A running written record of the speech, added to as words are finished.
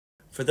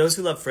For those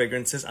who love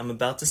fragrances, I'm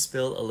about to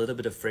spill a little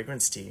bit of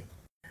fragrance tea.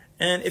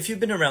 And if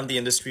you've been around the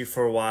industry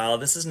for a while,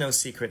 this is no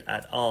secret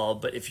at all,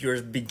 but if you're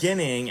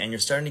beginning and you're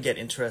starting to get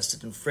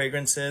interested in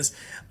fragrances,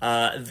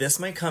 this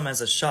might come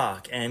as a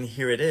shock, and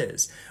here it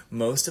is.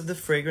 Most of the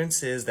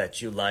fragrances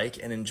that you like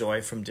and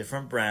enjoy from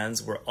different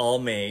brands were all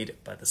made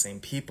by the same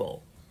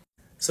people.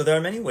 So there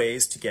are many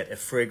ways to get a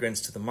fragrance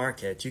to the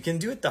market. You can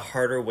do it the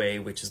harder way,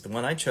 which is the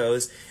one I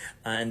chose,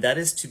 and that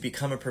is to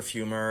become a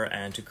perfumer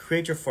and to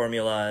create your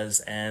formulas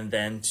and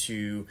then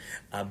to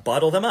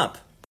bottle them up.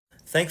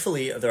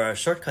 Thankfully, there are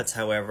shortcuts,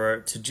 however,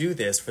 to do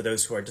this for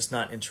those who are just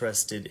not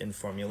interested in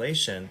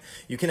formulation.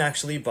 You can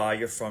actually buy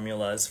your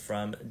formulas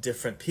from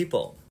different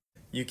people.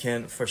 You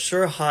can for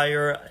sure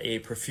hire a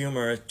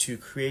perfumer to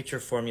create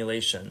your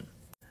formulation.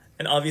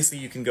 And obviously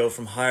you can go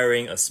from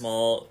hiring a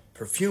small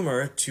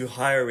perfumer to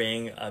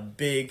hiring a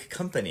big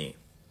company.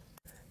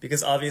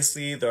 Because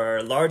obviously there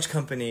are large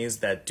companies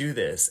that do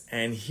this,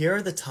 and here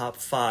are the top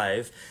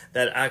 5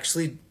 that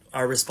actually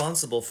are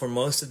responsible for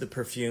most of the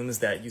perfumes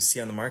that you see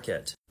on the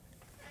market.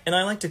 And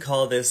I like to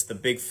call this the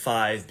big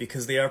 5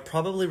 because they are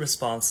probably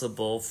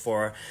responsible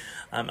for,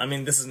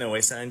 this is no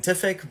way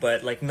scientific,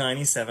 but like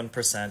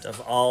 97% of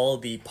all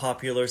the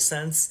popular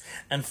scents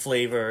and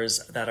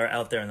flavors that are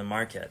out there in the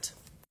market.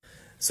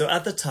 So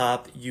at the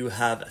top, you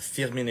have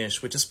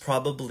Firmenich, which is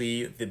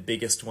probably the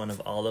biggest one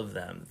of all of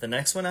them. The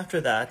next one after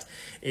that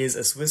is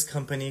a Swiss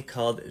company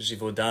called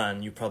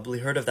Givaudan. You probably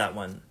heard of that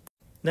one.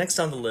 Next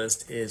on the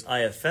list is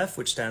IFF,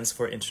 which stands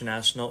for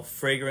International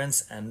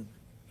Flavors and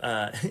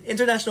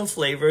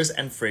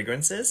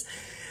Fragrances,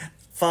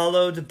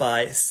 followed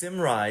by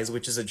Symrise,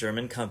 which is a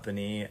German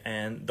company,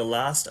 and the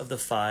last of the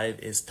 5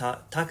 is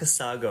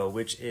Takasago,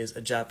 which is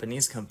a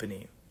Japanese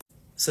company.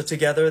 So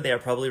together, they are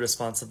probably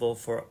responsible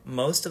for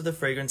most of the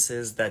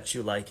fragrances that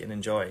you like and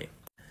enjoy.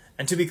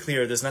 And to be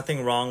clear, there's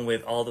nothing wrong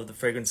with all of the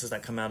fragrances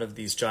that come out of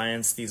these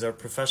giants. These are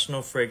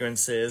professional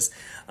fragrances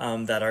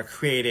that are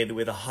created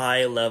with a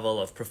high level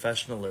of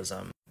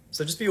professionalism.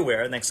 So just be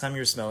aware, next time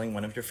you're smelling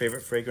one of your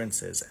favorite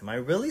fragrances, am I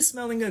really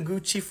smelling a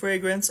Gucci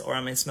fragrance or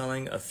am I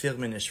smelling a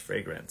Firmenich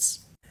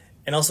fragrance?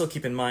 And also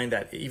keep in mind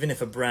that even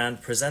if a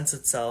brand presents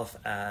itself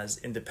as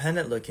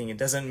independent looking, it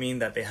doesn't mean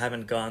that they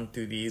haven't gone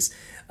through these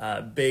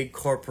big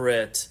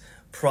corporate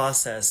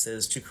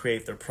processes to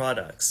create their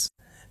products.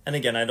 And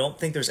again, I don't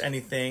think there's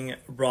anything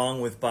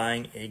wrong with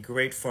buying a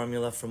great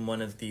formula from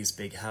one of these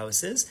big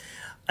houses.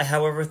 I,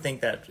 however,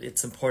 think that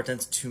it's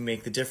important to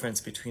make the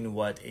difference between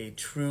what a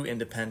true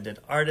independent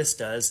artist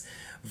does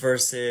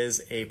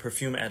versus a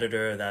perfume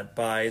editor that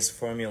buys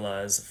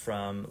formulas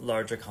from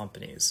larger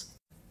companies.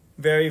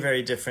 Very,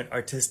 very different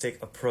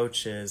artistic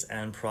approaches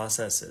and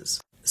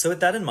processes. So with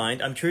that in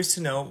mind, I'm curious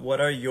to know,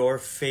 what are your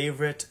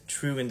favorite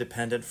true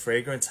independent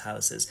fragrance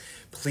houses?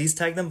 Please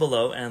tag them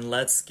below and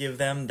let's give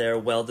them their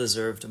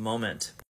well-deserved moment.